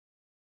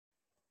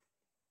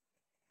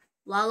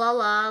La la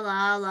la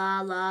la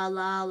la la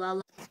la la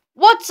la.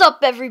 What's up,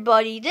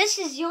 everybody? This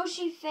is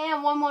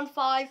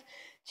YoshiFam115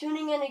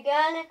 tuning in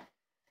again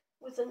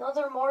with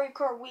another Mario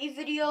Kart Wii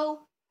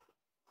video.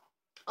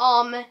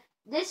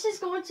 This is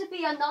going to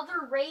be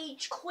another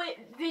rage quit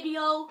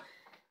video.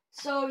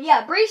 So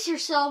yeah, brace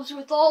yourselves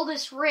with all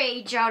this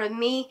rage out of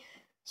me.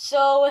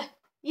 So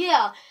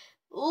yeah,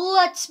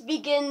 let's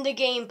begin the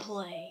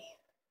gameplay.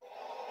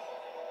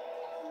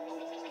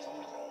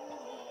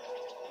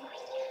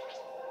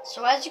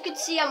 So as you can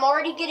see, I'm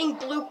already getting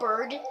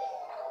bloopered.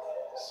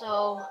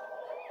 So,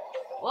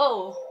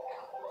 whoa.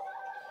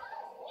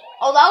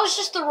 Oh, that was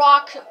just the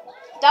rock.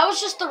 That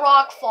was just the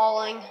rock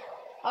falling.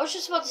 I was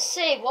just about to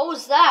say, what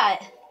was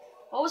that?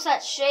 What was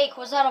that shake?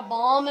 Was that a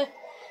bomb?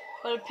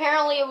 But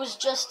apparently it was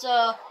just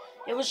the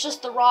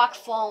rock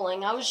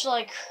falling. I was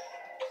like,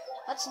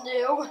 that's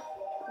new.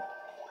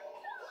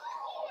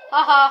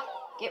 Haha.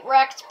 Get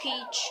wrecked,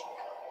 Peach.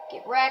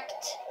 Get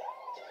wrecked.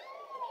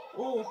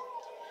 Ooh.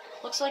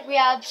 Looks like we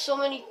have so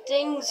many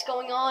things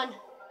going on.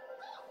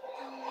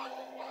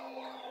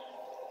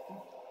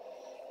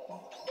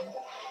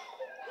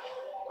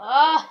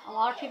 Ah, a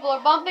lot of people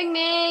are bumping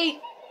me.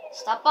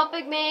 Stop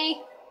bumping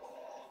me.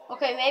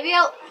 Okay, maybe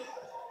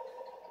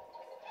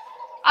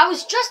I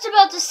was just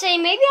about to say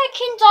maybe I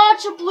can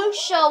dodge a blue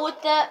shell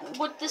with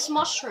this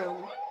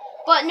mushroom.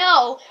 But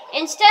no,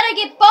 instead I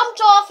get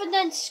bumped off and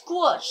then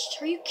squished.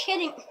 Are you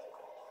kidding?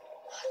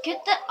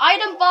 Get the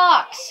item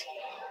box.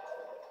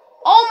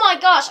 Oh my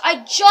gosh,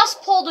 I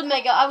just pulled a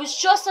mega. I was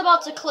just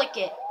about to click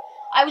it.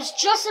 I was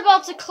just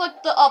about to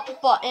click the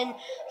up button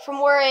from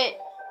where it...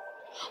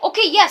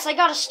 Okay, yes, I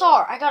got a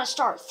star. I got a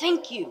star.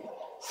 Thank you.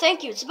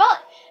 Thank you. It's about...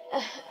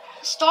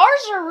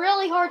 stars are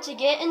really hard to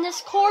get in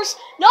this course.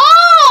 No!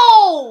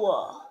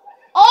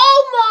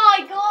 Oh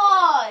my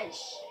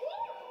gosh!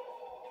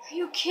 Are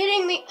you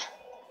kidding me?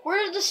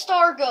 Where did the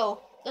star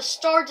go? The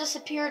star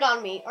disappeared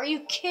on me. Are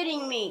you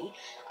kidding me?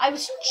 I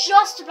was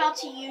just about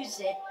to use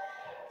it.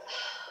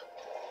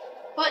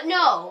 But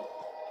no.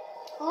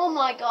 Oh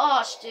my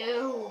gosh,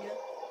 dude.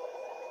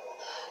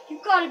 You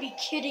gotta be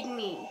kidding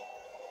me.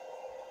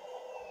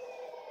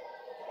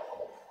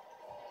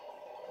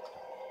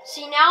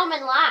 See, now I'm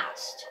in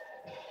last.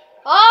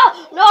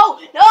 Ah!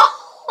 No! No!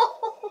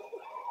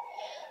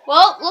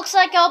 Well, looks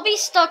like I'll be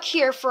stuck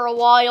here for a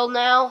while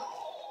now.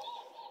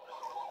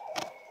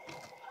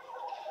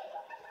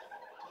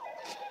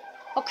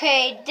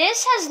 Okay,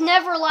 this has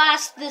never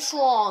lasted this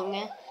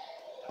long.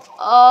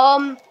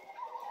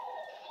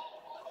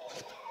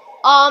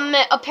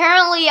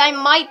 Apparently I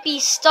might be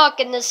stuck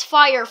in this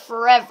fire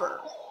forever.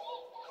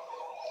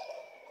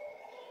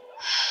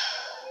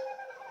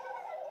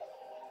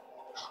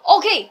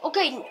 Okay,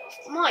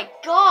 my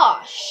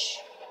gosh.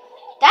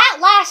 That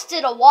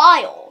lasted a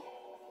while.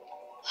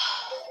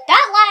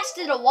 That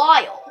lasted a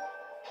while.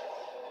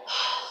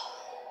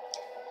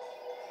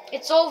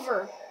 It's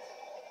over.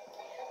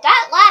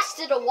 That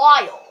lasted a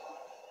while.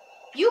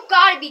 You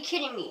gotta be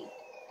kidding me.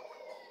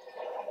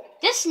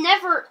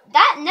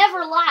 That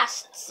never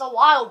lasts a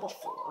while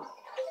before.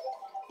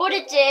 But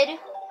it did.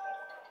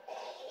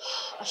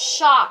 A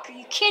shock. Are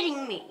you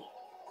kidding me?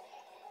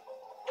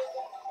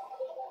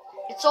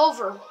 It's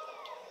over.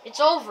 It's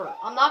over.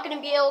 I'm not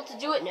gonna be able to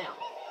do it now.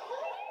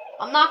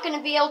 I'm not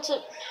gonna be able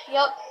to...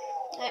 Yep.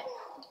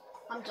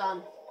 I'm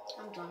done.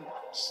 I'm done.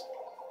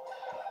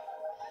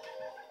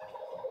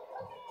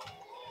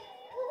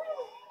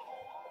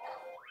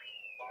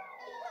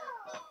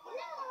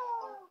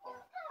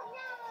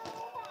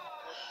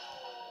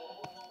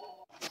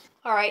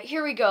 Alright,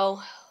 here we go.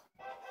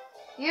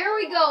 Here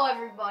we go,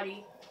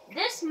 everybody.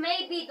 This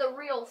may be the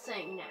real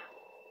thing now.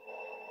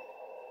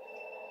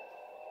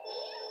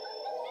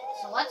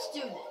 So let's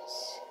do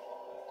this.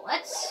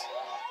 Let's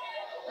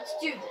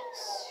do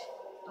this.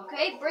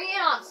 Okay, bring it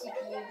on,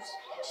 CPUs.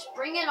 Just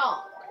bring it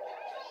on.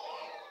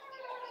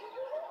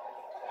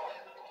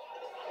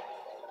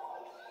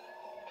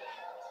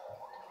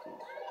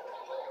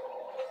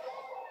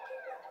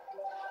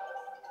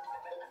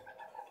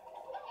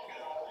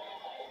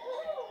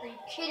 Are you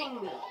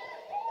kidding me?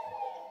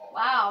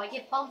 Wow, I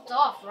get bumped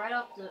off right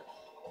up the...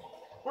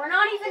 We're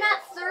not even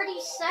at 30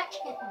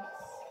 seconds.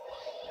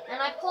 And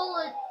I pull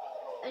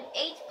an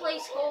 8th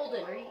place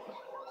golden. Are you...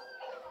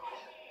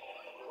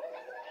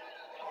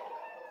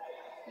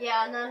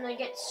 Yeah, and then I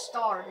get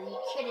starred. Are you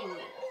kidding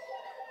me?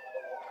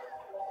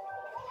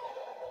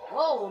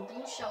 Whoa, a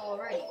blue shell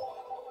already.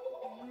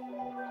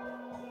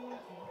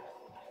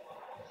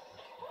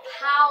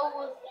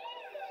 How...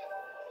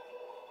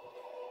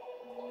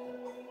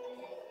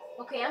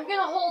 Okay, I'm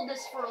gonna hold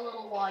this for a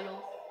little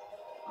while.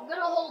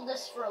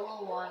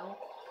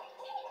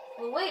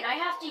 But wait, I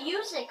have to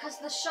use it because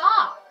the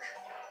shock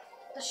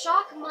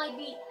may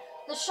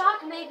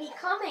be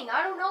coming.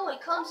 I don't know,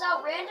 it comes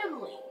out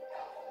randomly.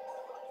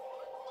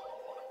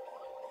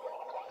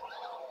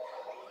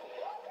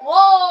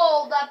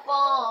 Whoa, that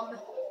bomb.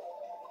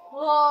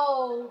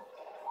 Whoa.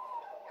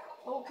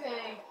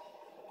 Okay.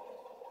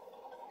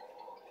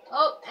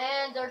 Oh,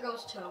 and there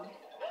goes Toad.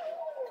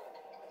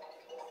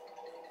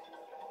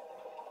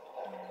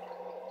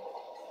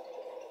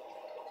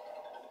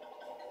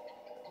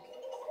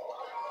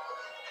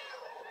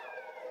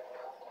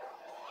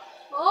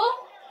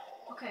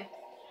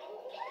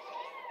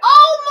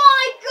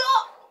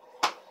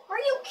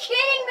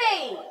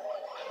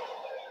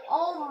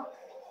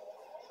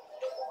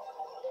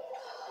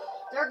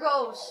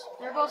 goes.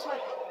 There goes my...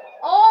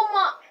 Oh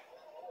my...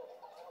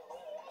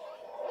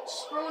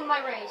 Just ruined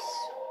my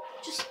race.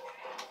 Just...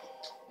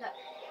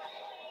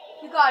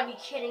 You gotta be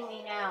kidding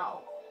me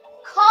now.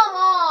 Come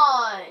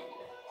on!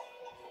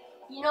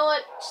 You know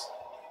what?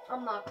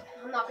 I'm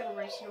not gonna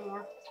race no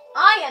more.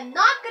 I am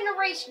not gonna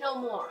race no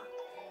more.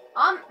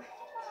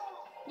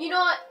 You know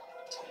what?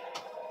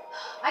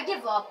 I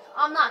give up.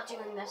 I'm not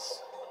doing this.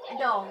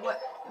 No,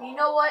 you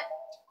know what?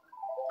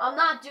 I'm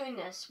not doing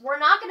this. We're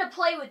not gonna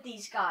play with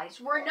these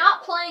guys. We're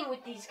not playing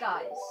with these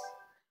guys.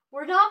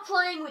 We're not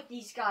playing with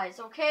these guys,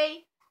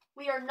 okay?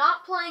 We are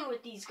not playing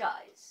with these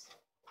guys.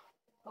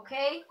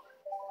 Okay?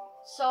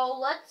 So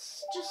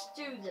let's just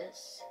do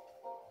this.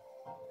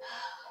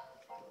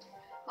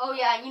 Oh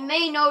yeah, you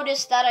may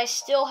notice that I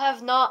still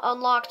have not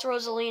unlocked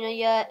Rosalina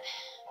yet.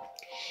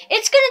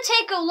 It's gonna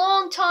take a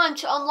long time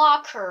to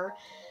unlock her.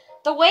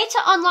 The way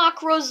to unlock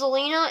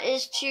Rosalina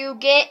is to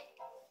get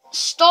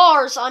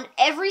stars on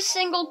every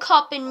single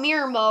cup in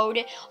mirror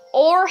mode,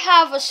 or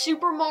have a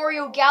Super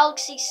Mario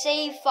Galaxy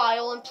save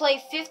file and play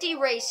 50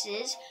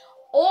 races,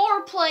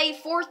 or play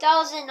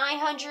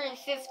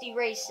 4,950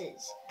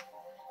 races.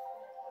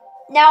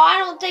 Now, I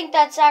don't think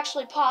that's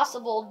actually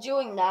possible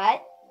doing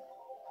that.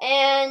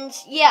 And,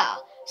 yeah.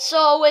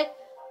 So, I'm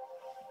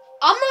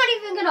not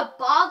even going to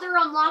bother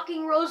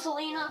unlocking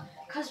Rosalina,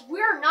 because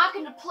we're not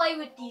going to play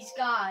with these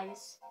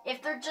guys if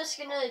they're just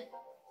going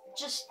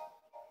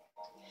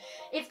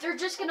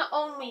to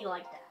own me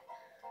like that.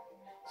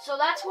 So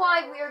that's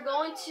why we're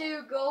going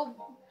to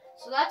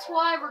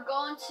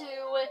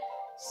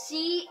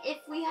see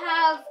if we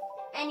have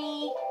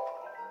any,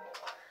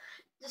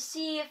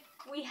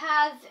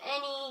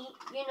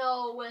 you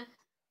know,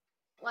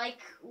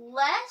 like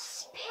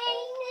less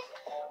pain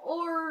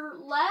or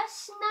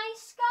less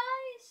nice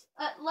guys,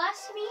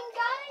 less mean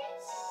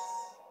guys.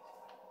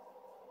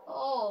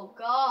 Oh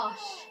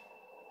gosh.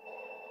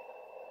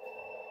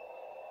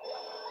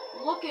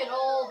 Look at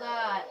all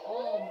that.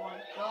 Oh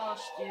my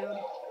gosh,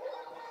 dude.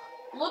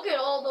 Look at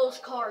all those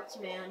carts,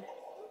 man.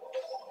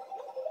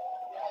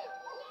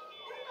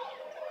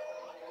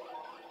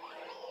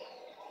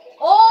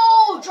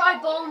 Oh, Dry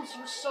Bones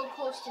was so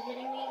close to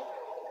hitting me.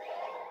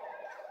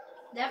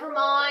 Never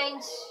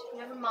mind.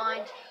 Never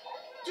mind.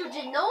 Dude,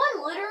 did no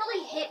one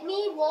literally hit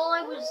me while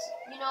I was,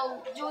 you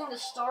know, doing the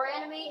star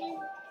animation?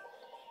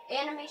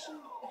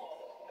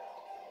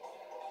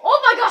 Oh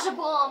my gosh, a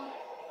bomb!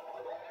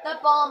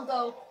 That bomb,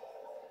 though.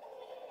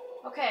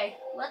 Okay,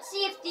 let's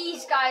see if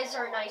these guys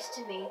are nice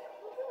to me.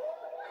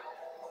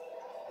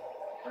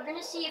 We're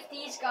gonna see if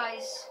these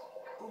guys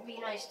will be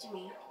nice to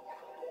me.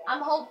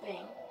 I'm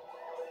hoping.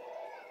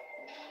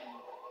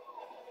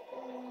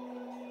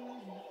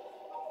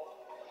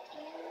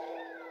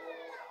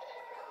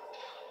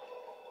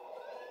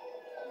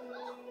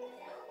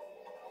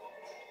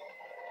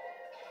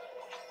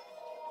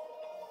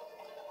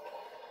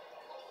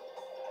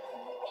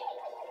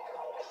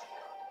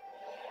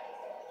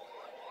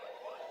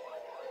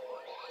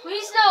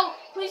 Please no!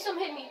 Please don't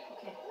hit me.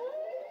 Okay.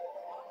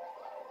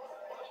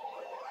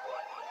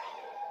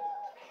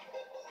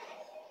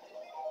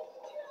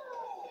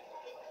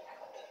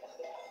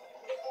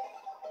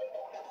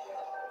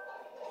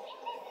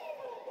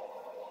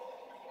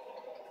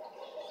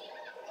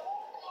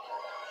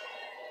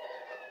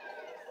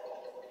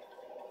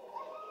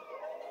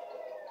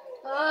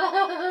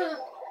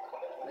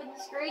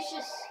 Goodness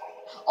gracious.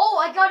 Oh,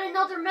 I got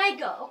another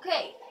Mega.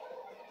 Okay.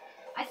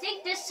 I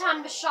think this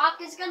time the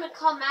shock is gonna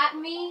come at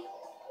me.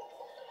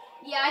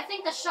 Yeah, I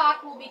think the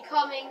shock will be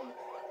coming.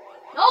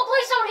 No,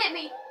 please don't hit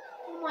me.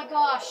 Oh my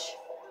gosh.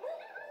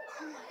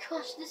 Oh my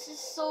gosh, this is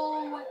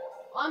so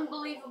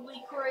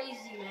unbelievably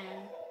crazy,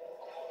 man.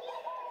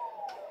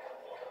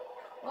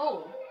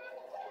 Oh.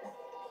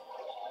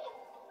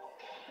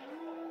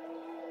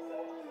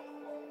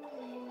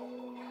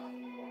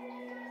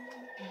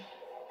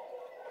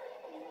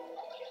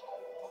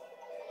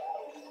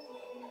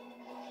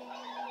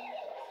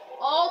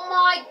 Oh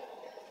my...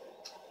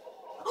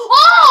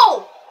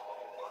 Oh!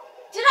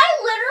 Did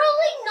I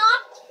literally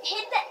not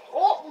hit that...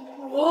 Oh,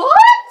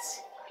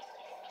 what?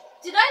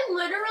 Did I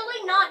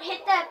literally not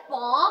hit that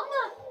bomb?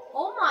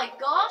 Oh my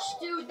gosh,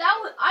 dude,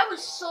 I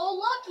was so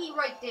lucky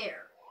right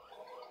there.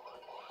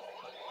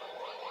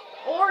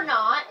 Or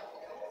not,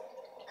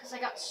 because I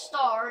got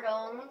starred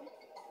on.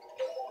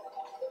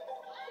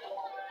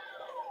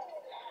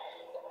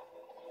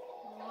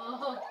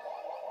 Whoa.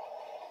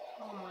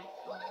 Oh my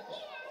god.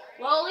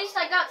 Well, at least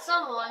I got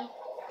someone.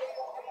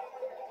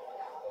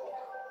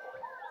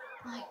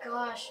 My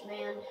gosh,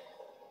 man.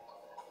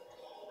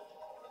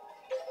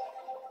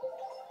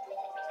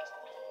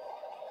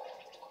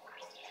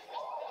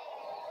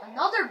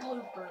 Another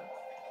blooper.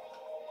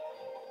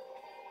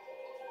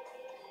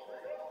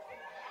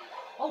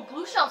 Oh,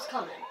 Blue Shell's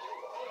coming.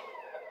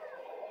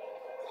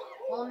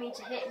 Well, I mean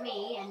to hit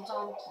me and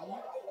Donkey.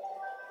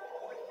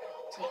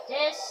 Take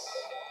this.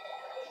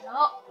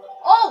 No.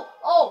 Oh!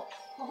 Oh!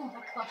 Oh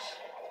my gosh.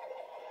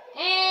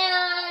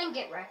 And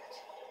get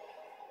wrecked.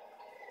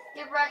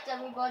 Get wrecked,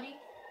 everybody.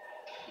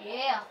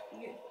 Yeah.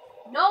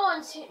 No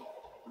one's hit.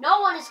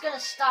 No one is gonna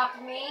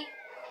stop me.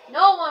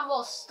 No one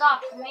will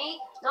stop me.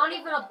 Not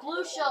even a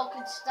blue shell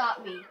can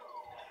stop me.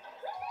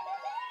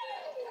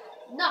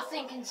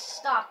 Nothing can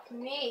stop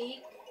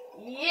me.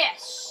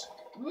 Yes,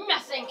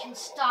 nothing can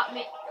stop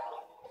me.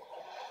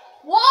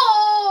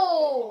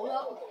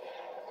 Whoa!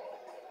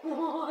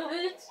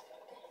 What?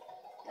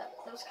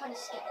 That was kind of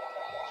scary.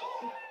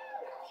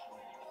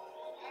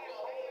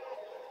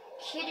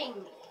 Kidding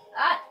me.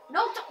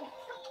 No, don't.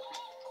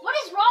 What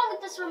is wrong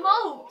with this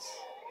remote?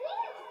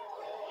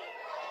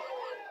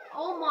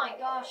 Oh my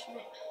gosh, man.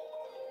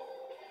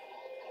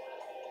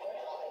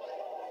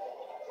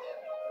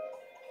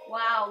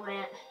 Wow,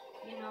 man.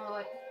 You know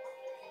what?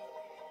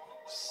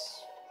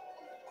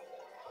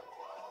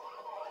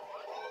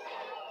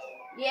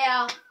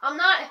 Yeah, I'm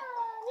not.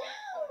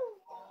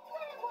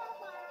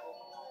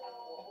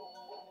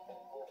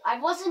 I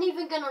wasn't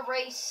even gonna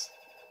race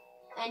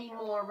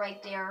anymore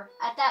right there.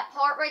 At that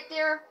part right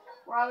there,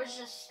 where I was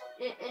just,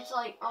 it's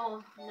like,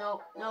 oh,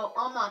 no,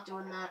 I'm not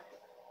doing that.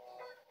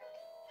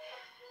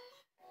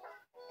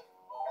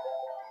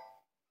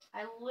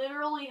 I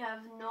literally have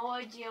no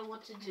idea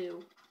what to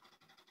do.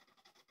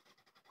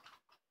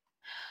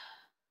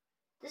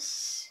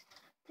 This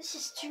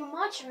is too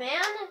much,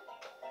 man.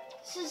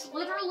 This is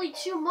literally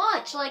too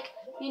much. Like,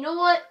 you know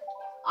what?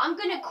 I'm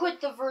gonna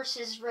quit the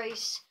versus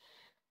race.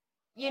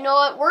 You know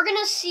what? We're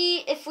gonna see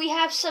if we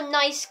have some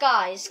nice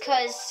guys,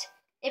 cause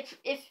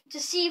to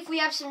see if we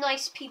have some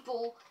nice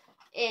people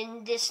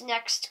in this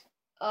next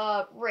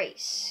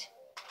race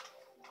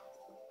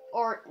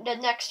or the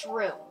next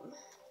room,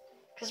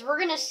 cause we're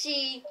gonna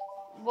see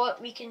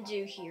what we can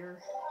do here.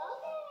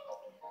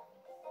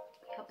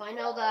 Yep, I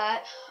know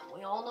that.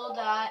 We all know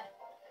that.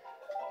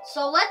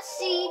 So let's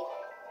see.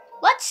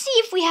 Let's see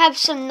if we have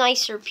some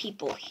nicer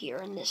people here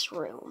in this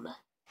room.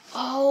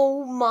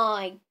 Oh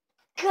my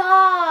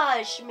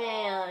gosh,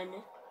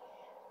 man.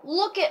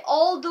 Look at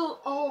all the...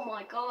 Oh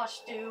my gosh,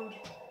 dude.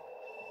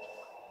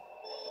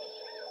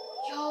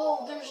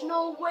 Yo, there's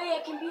no way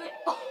I can be...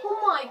 Oh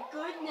my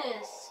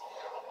goodness.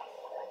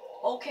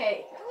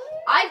 Okay,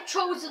 I've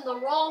chosen the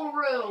wrong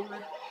room.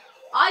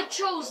 I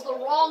chose the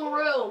wrong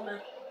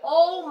room.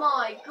 Oh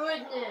my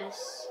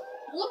goodness.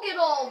 Look at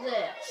all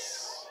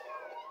this.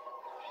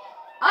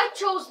 I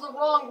chose the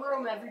wrong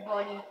room,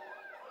 everybody.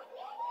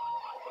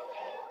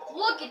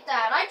 Look at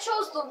that. I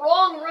chose the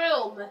wrong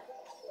room.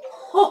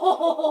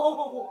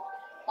 Oh,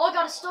 I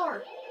got a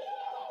star.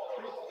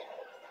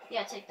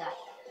 Yeah, take that.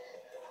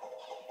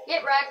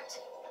 Get wrecked.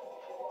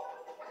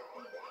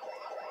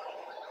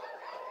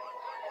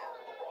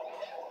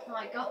 Oh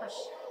my gosh.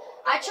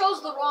 I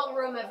chose the wrong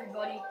room,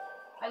 everybody.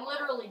 I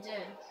literally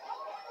did.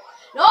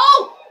 No!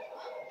 Oh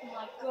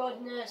my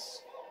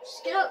goodness.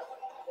 Just get up.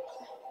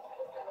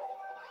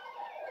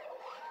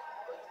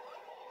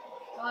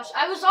 Gosh,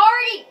 I was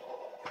already...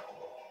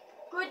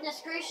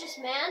 Goodness gracious,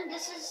 man.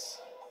 This is...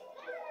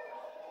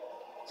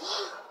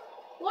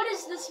 What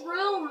is this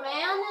room,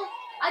 man?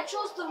 I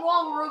chose the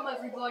wrong room,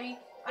 everybody.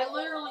 I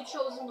literally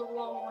chose in the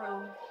wrong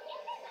room.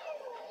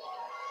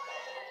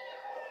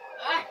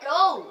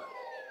 Go!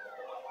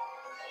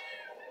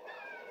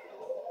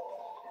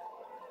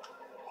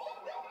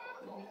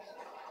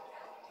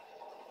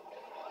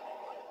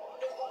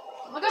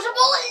 Oh my gosh, a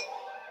bullet!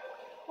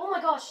 Oh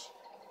my gosh.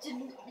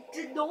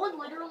 Did no one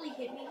literally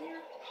hit me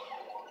there?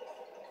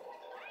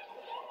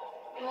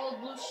 Oh,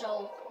 blue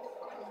shell.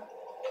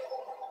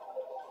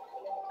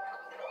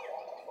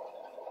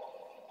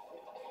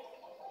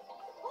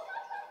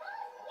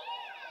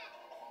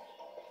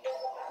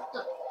 What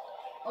the?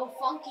 Oh,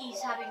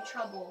 Funky's having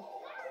trouble.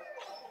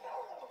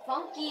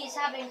 Funky's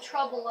having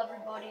trouble,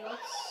 everybody.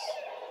 Let's...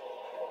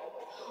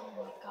 Oh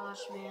my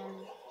gosh,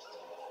 man.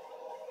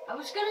 I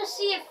was gonna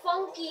see if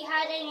Funky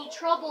had any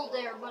trouble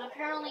there, but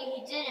apparently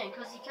he didn't,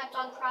 because he kept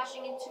on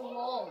crashing into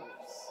walls.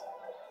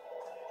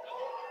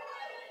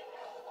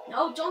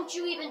 No, don't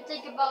you even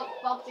think about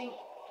bumping.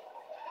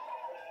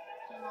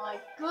 My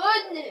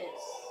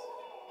goodness!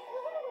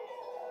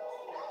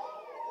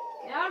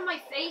 Get out of my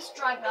face,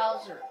 Dry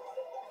Bowser.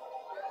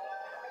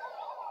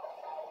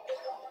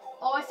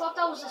 Oh, I thought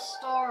that was a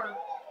star.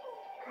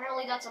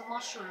 Apparently that's a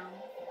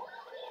mushroom.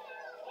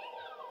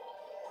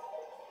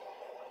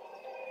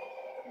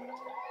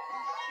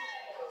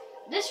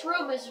 This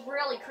room is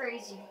really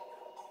crazy.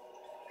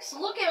 So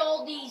look at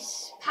all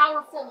these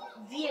powerful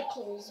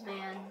vehicles,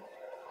 man.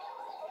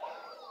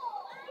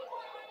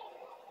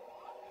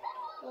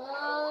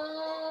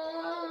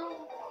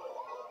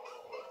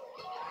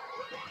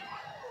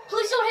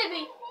 Please don't hit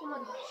me! Oh my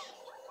gosh.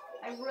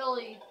 I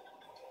really...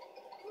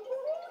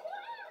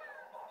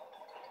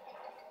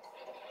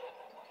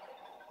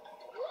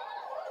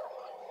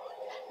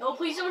 No,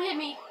 please don't hit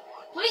me.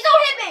 Please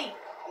don't hit me!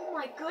 Oh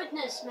my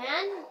goodness,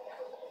 man.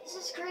 This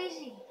is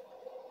crazy.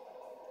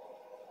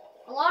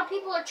 A lot of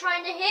people are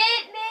trying to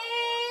hit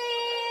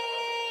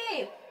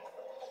me!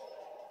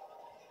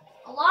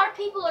 A lot of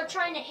people are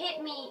trying to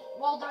hit me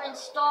while they're in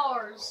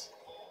stars.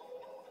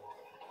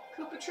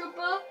 Koopa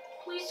Troopa,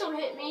 please don't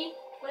hit me.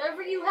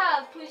 Whatever you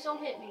have, please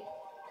don't hit me.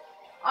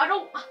 I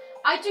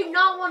do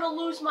not want to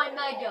lose my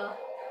Mega.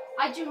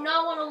 I do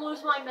not want to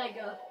lose my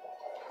Mega.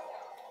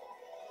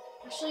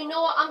 Actually, you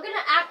know what? I'm going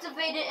to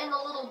activate it in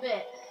a little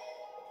bit.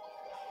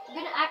 I'm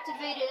going to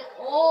activate it.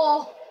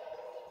 Oh.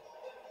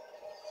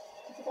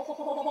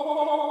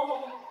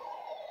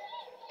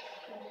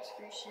 Goodness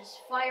gracious.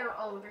 Fire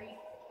Odie.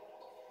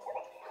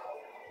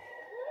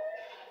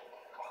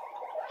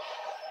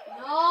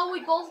 No, we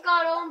both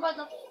got owned by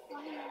the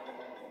fire.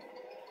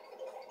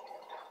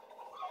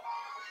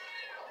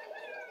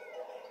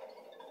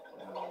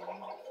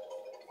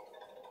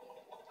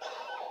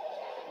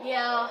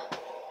 Yeah,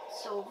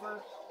 it's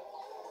over.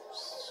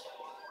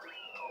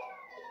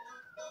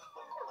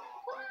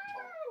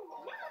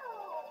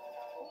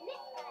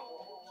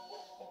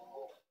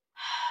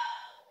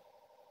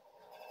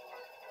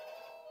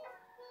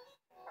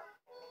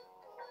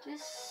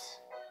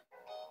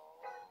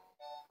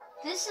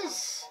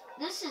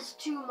 This is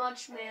too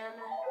much, man.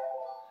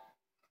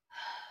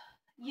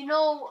 You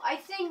know, I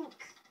think.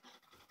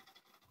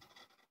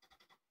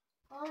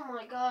 Oh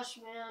my gosh,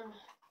 man.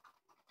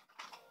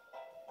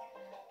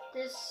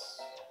 This.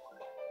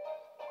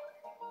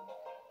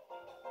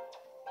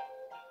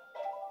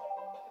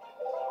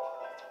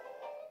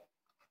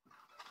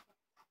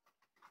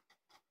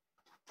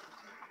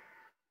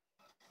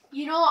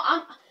 You know,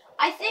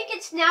 I think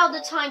it's now the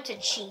time to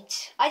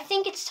cheat. I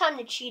think it's time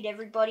to cheat,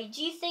 everybody.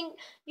 Do you think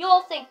you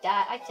all think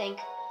that? I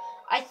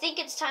think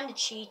it's time to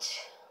cheat.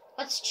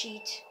 Let's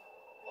cheat.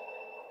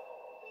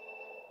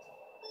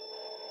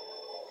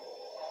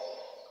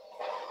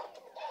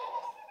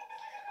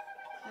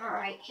 All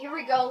right, here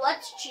we go.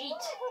 Let's cheat.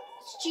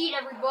 Let's cheat,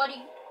 everybody.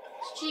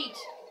 Let's cheat.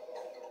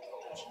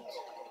 Cheat.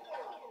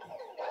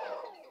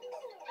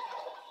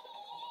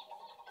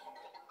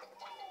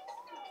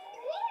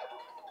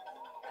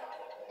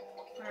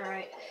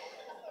 Alright.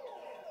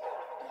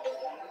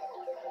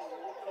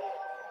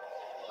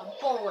 A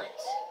bullet.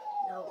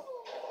 No.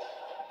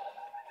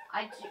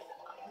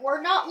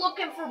 We're not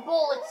looking for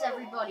bullets,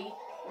 everybody.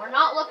 We're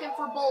not looking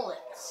for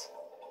bullets.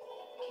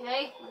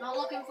 Okay? We're not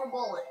looking for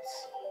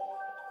bullets.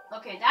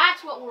 Okay,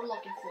 that's what we're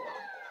looking for.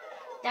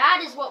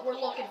 That is what we're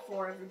looking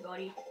for,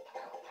 everybody.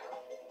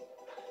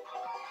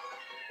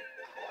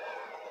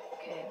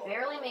 Okay,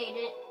 barely made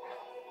it.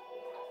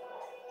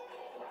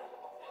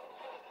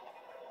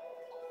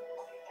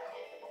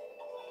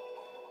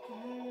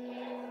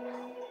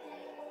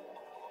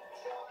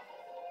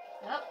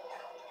 Yep.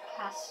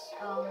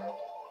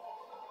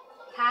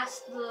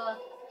 Past the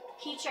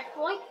key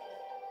checkpoint.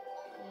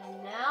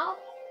 And now,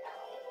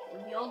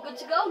 we'll be all good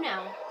to go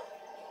now.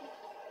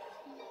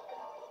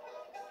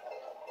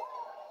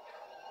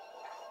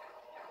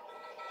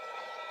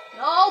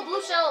 No,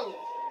 blue shell!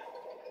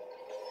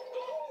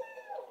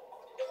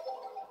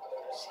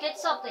 Just get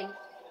something.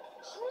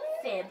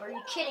 Fib, are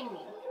you kidding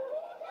me?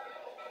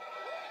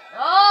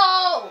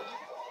 No!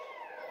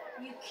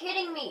 Are you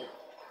kidding me?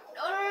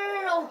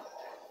 No.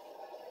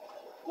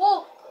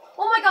 Whoa!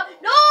 Oh my god!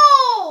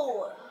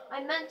 No!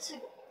 I meant to...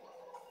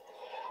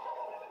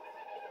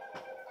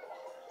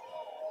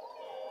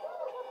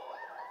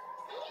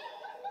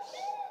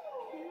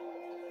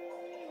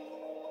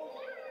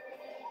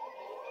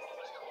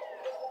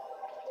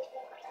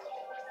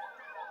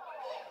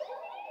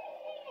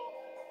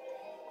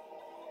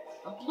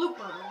 A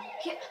blooper.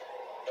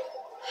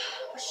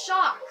 A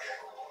shock.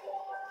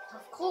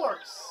 Of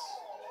course.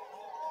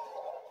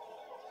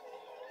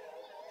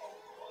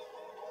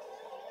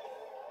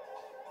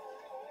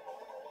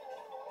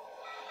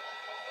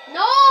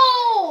 No!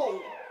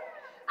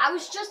 I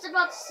was just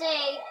about to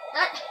say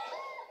that.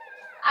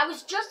 I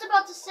was just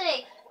about to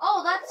say,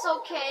 oh, that's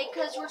okay,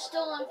 because we're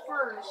still in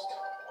first.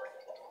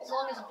 As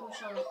long as a blue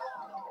shell.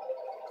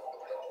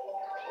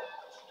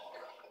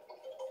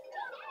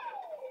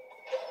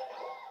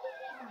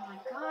 Oh my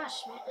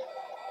gosh, man.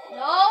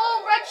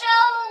 No, red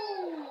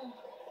shell!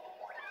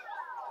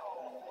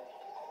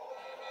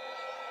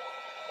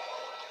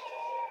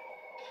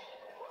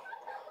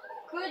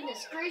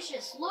 Goodness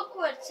gracious, look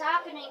what's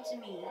happening to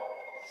me.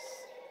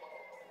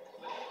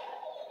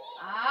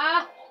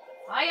 Ah,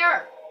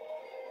 fire!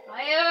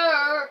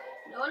 Fire!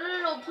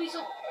 No, please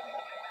don't.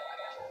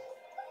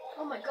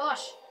 Oh my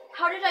gosh,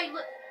 how did I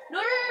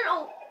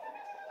No.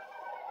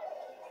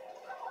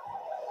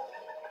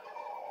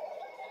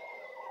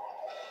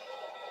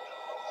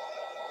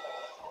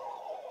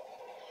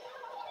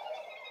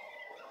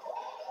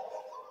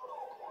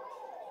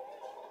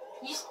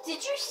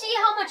 Did you see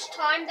how much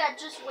time that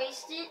just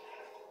wasted?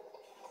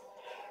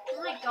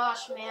 Oh my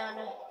gosh, man.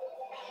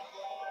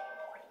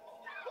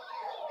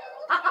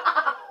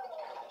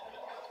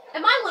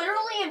 Am I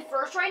literally in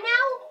first right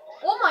now?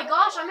 Oh my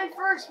gosh, I'm in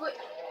first, but...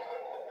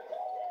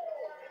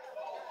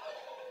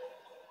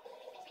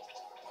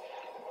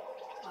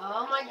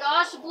 Oh my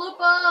gosh,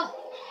 blooper!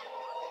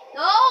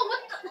 No,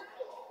 what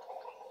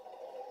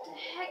the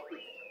heck?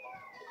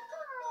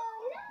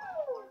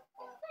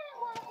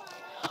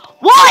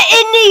 What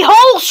in the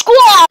whole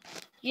squad?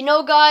 You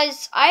know,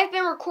 guys, I've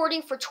been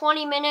recording for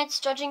 20 minutes,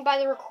 judging by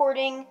the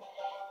recording.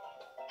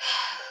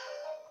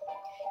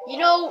 You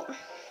know,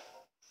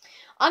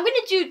 I'm gonna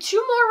do 2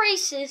 more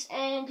races,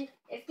 and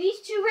if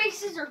these 2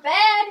 races are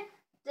bad,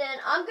 then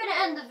I'm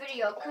gonna end the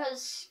video,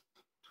 because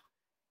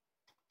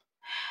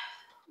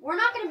we're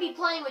not gonna be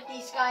playing with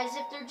these guys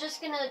if they're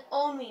just gonna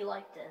own me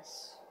like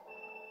this.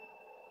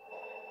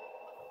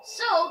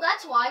 So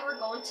that's why we're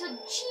going to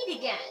cheat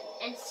again,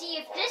 and see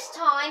if this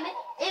time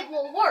it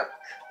will work.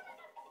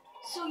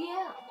 So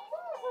yeah,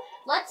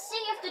 let's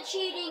see if the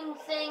cheating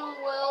thing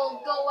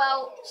will go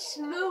out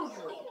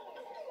smoothly.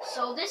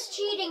 So this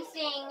cheating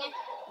thing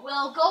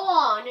will go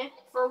on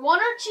for 1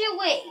 or 2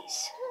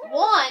 ways.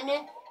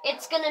 One,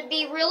 it's gonna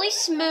be really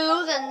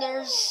smooth and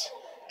there's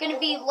gonna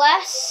be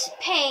less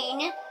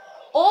pain,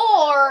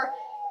 or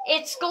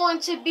it's going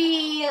to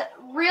be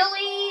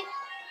really,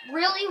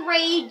 really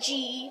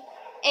ragey,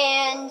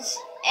 and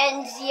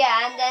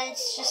yeah, and then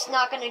it's just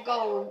not gonna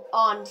go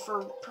on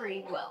for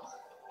pretty well.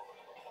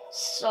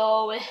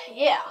 So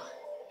yeah,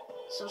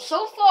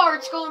 so far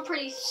it's going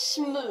pretty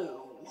smooth.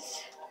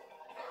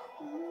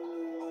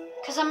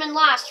 Because I'm in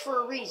last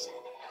for a reason.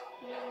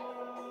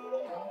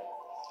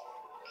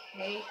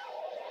 Okay.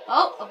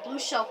 Oh, a blue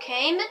shell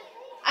came.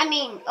 I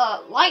mean,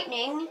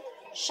 lightning,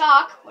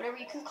 shock, whatever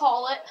you can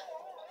call it.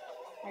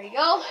 There you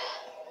go.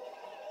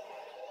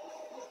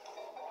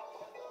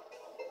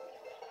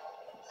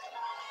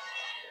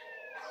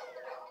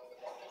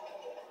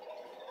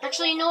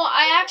 Actually, you know what?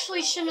 I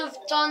actually shouldn't have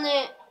done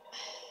it.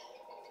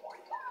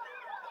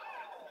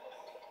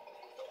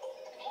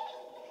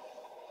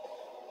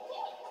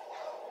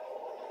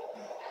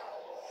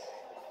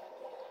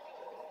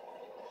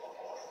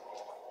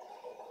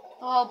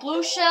 Oh,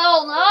 blue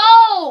shell,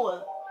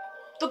 no!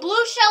 The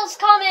blue shell's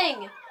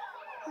coming!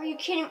 Are you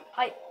kidding?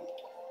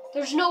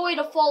 There's no way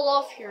to fall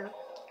off here,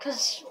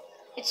 because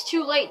it's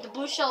too late. The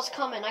blue shell's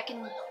coming. I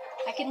can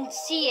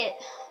see it.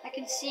 I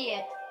can see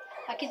it.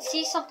 I can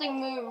see something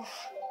move.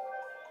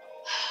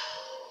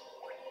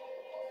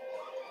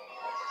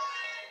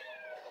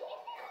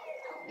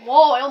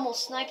 Whoa, I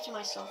almost sniped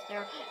myself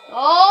there.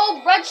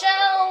 Oh, red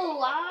shell!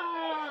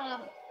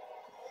 Ah!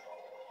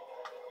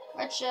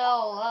 Red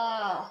shell,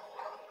 ah.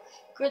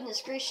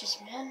 Goodness gracious,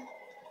 man.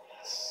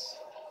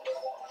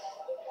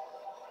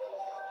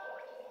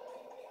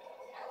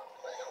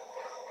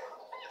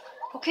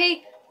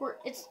 Okay,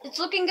 it's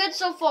looking good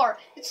so far.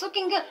 It's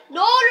looking good.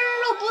 No,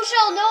 blue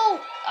shell, no!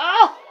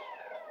 Ah!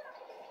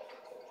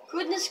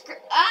 Goodness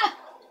ah!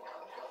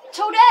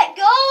 Toadette,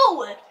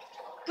 go!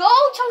 Go,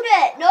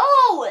 Toadette!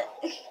 No!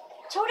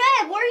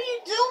 Toadette, what are you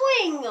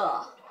doing?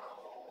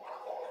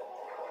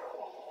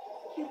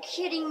 You're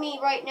kidding me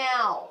right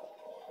now.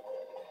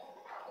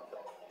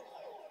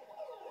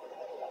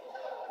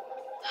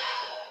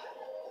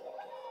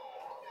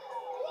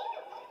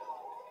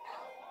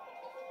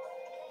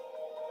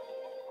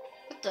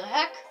 What the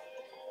heck?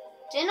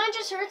 Didn't I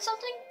just heard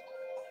something?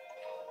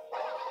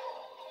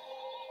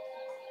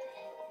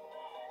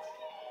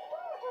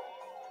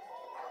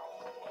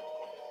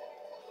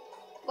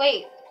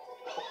 Wait.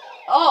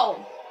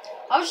 Oh.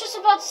 I was just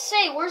about to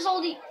say, where's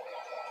all the...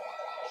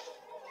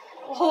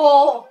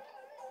 Oh.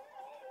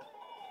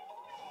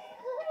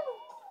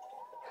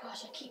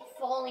 Gosh, I keep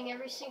falling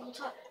every single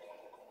time.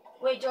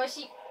 Wait, do I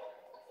see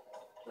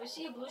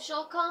a blue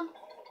shell come?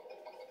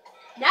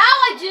 Now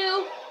I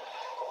do!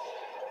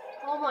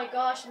 Oh my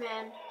gosh,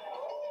 man.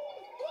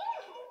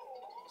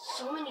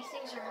 So many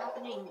things are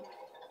happening.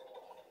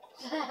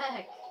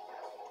 Heck.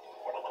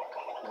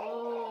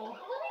 Oh.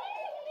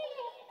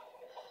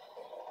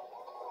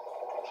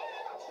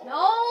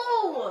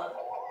 No!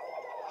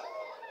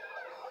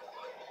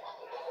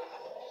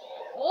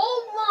 Oh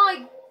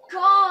my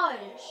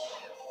gosh!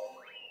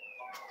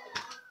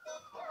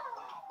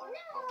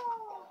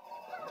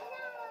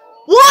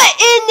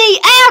 What in the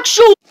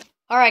actual...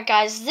 Alright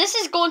guys, this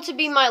is going to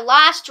be my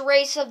last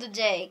race of the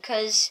day,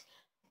 because...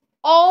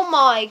 Oh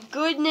my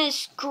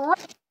goodness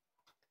gracious.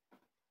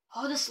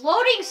 Oh, this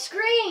loading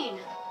screen!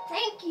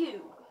 Thank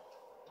you!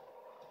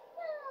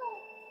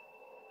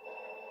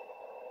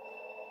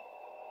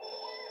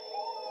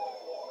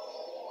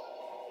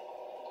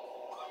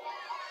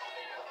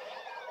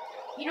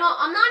 You know,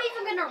 I'm not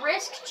even gonna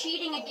risk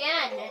cheating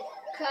again,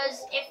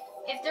 because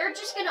if they're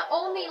just gonna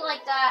own me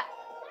like that,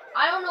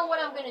 I don't know what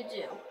I'm gonna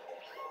do.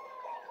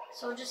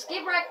 So just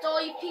get wrecked,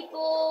 all you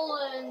people,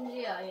 and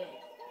yeah.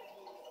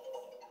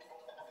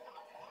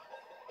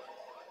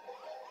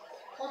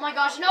 Oh my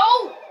gosh,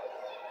 no!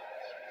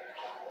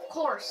 Of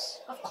course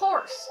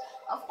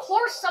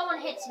someone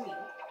hits me. And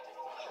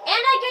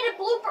I get a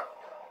blooper.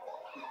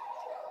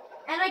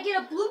 And I get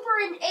a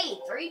blooper in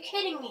 8th. Are you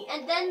kidding me?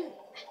 And then...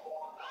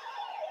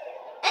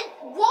 And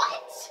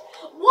what?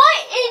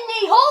 What in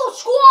the whole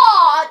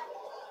squad?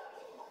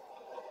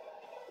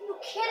 Are you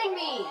kidding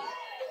me?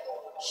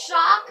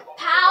 Shock,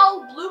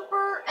 pow,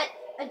 blooper,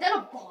 and then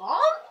a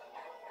bomb?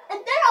 And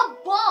then a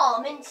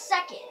bomb in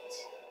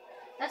 2nd.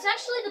 That's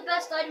actually the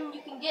best item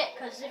you can get,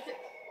 because if it...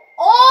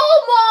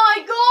 Oh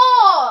my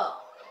god!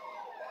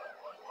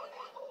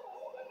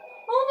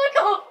 Oh my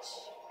gosh!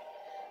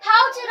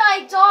 How did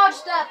I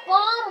dodge that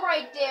bomb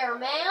right there,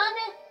 man?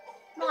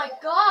 My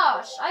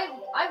gosh, I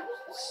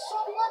was so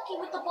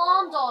lucky with the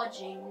bomb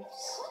dodging.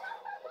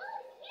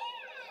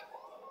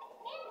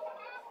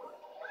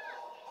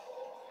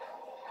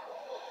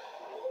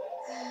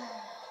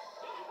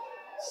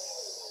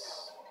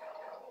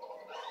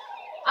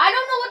 I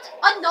don't know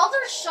what.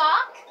 Another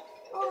shock?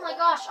 Oh my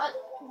gosh,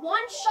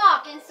 one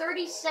shock in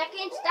 30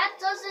 seconds? That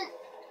doesn't.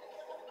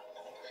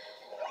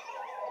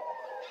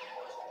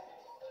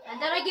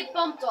 And then I get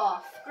bumped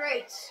off.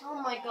 Great.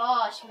 Oh my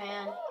gosh,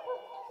 man.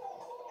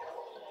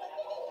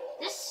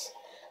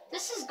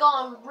 This has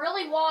gone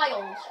really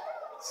wild.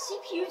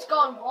 CPU's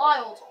gone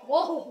wild.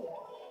 Whoa.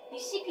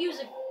 These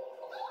CPUs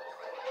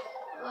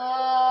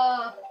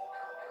are...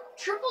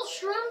 Triple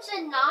shrooms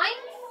in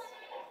 9th?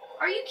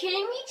 Are you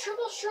kidding me?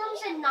 Triple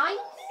shrooms in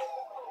 9th?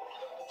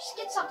 Just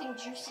get something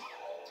juicy.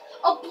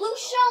 A blue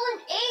shell in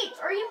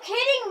 8th? Are you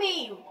kidding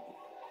me?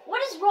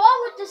 What is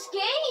wrong with this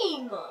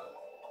game?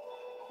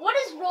 What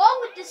is wrong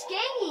with this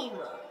game?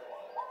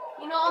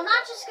 You know, I'm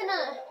not just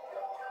gonna...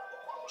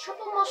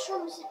 Triple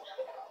mushrooms in...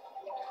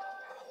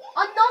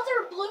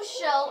 Another blue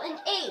shell in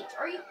 8th.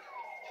 Are you...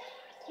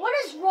 What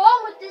is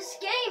wrong with this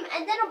game?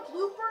 And then a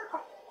blooper?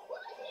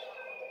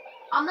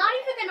 I'm not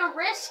even gonna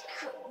risk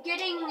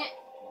getting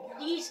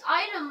these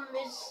items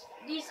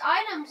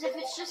if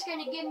it's just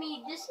gonna give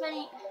me this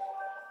many.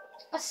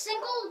 A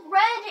single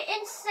red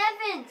in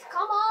 7th.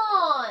 Come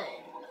on.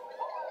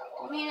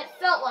 I mean, it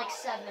felt like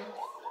 7th.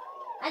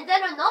 And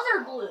then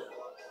another blue.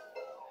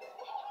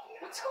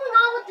 What's going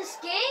on with this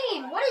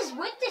game? What is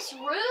with this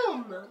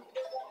room?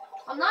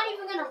 I'm not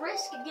even gonna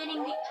risk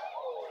getting the...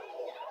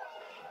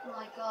 Oh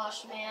my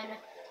gosh, man.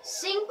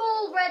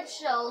 Single red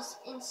shells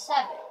in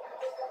 7th.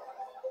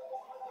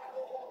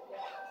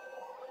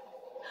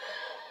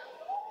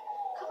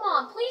 Come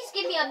on, please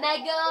give me a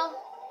mega.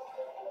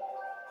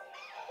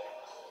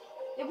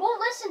 It won't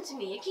listen to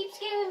me. It keeps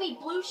giving me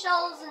blue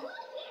shells and...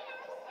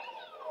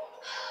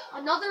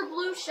 Another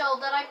blue shell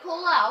that I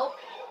pull out.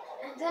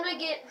 And then I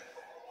get...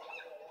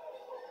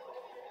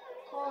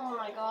 Oh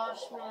my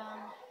gosh,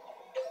 man.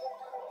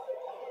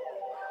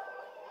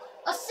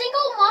 A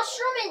single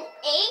mushroom in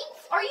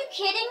 8th? Are you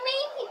kidding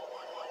me?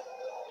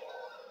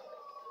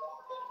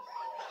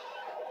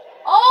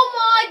 Oh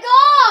my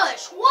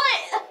gosh!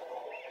 What?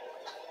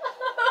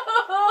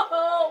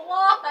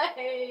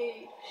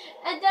 Why?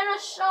 And then a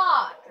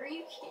shock. Are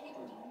you kidding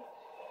me?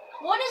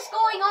 What is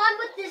going on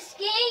with this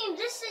game?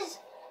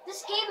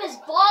 This game is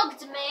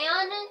bugged,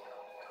 man.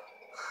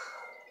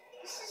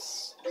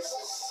 This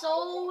is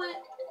so...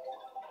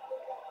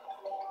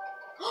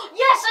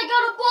 Yes, I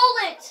got a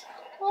bullet!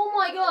 Oh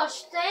my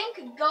gosh,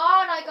 thank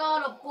God I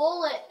got a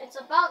bullet. It's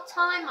about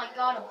time I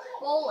got a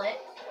bullet.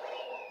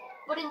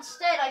 But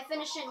instead I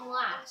finish it in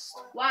last.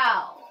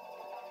 Wow.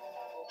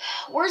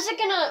 Where's it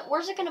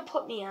gonna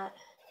put me at?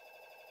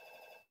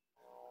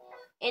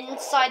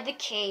 Inside the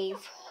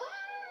cave.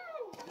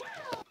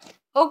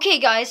 Okay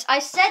guys, I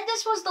said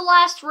this was the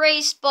last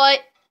race, but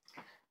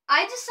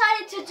I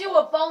decided to do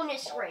a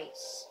bonus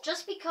race.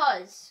 Just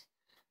because.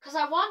 Because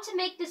I want to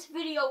make this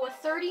video a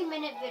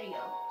 30-minute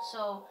video.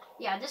 So,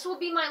 yeah, this will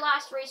be my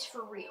last race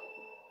for real.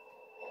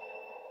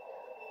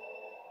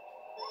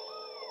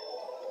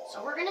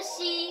 So we're gonna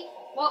see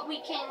what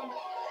we can,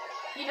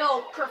 you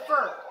know,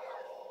 prefer.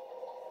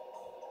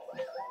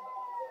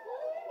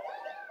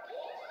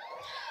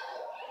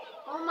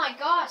 Oh my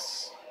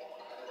gosh.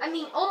 I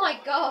mean, oh my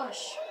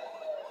gosh.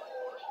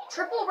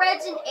 Triple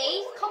reds in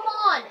 8th? Come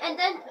on. And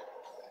then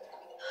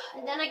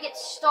I get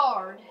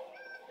starred.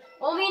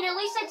 Well, I mean, at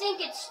least I didn't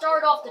get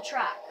starred off the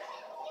track.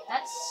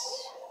 That's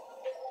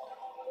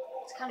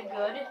kind of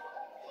good.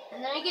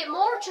 And then I get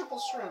more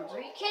triple shrooms. Are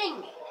you kidding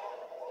me?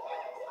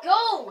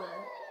 Go!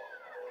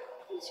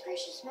 Goodness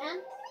gracious,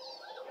 man.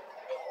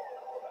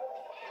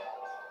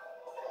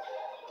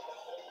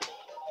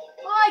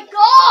 My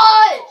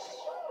gosh!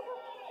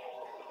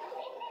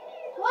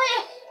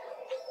 What?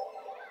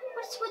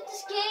 What's with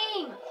this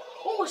game?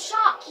 Oh, a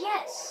shock,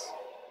 yes.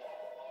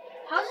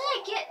 How did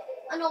I get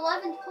an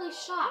 11th place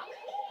shock?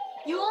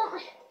 You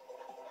won't...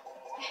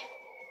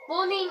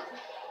 Well, I mean,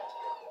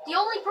 the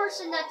only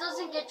person that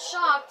doesn't get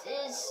shocked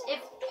is if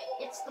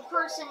it's the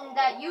person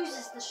that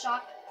uses the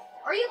shock.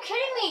 Are you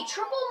kidding me?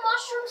 Triple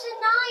mushrooms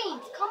in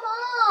 9th. Come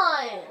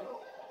on.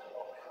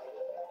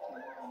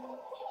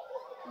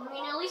 I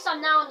mean, at least I'm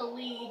now in the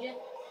lead.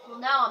 Well,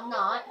 now I'm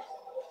not.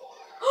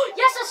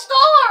 Yes, a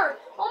star!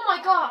 Oh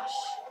my gosh.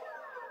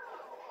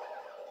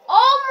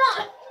 Oh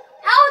my...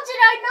 How did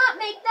I not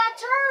make that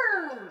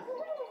turn?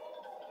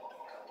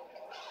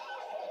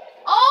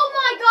 Oh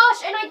my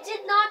gosh, and I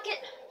did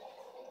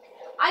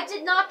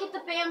not get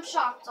the bam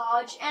shock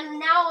dodge, and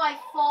now I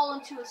fall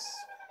into a...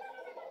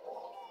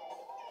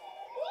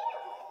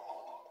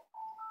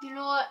 You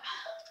know what?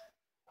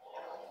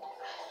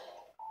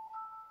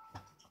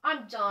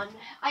 I'm done.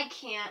 I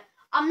can't.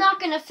 I'm not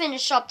gonna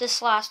finish up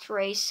this last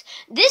race.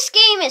 This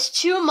game is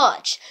too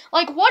much.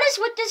 Like, what is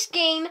with this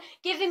game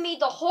giving me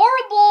the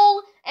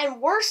horrible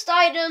and worst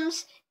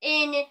items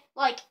in,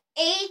 like,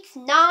 8th,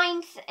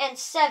 9th, and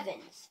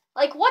 7th?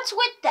 Like, what's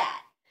with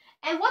that?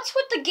 And what's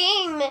with the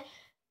game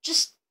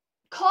just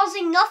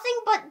causing nothing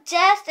but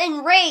death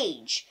and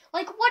rage.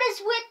 Like, what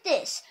is with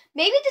this?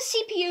 Maybe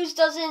the CPUs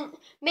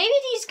maybe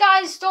these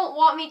guys don't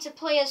want me to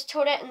play as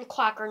Toadette and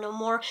Quacker no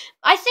more.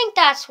 I think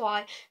that's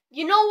why.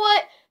 You know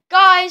what?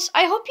 Guys,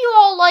 I hope you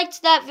all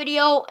liked that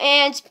video,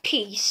 and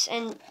peace,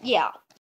 and yeah.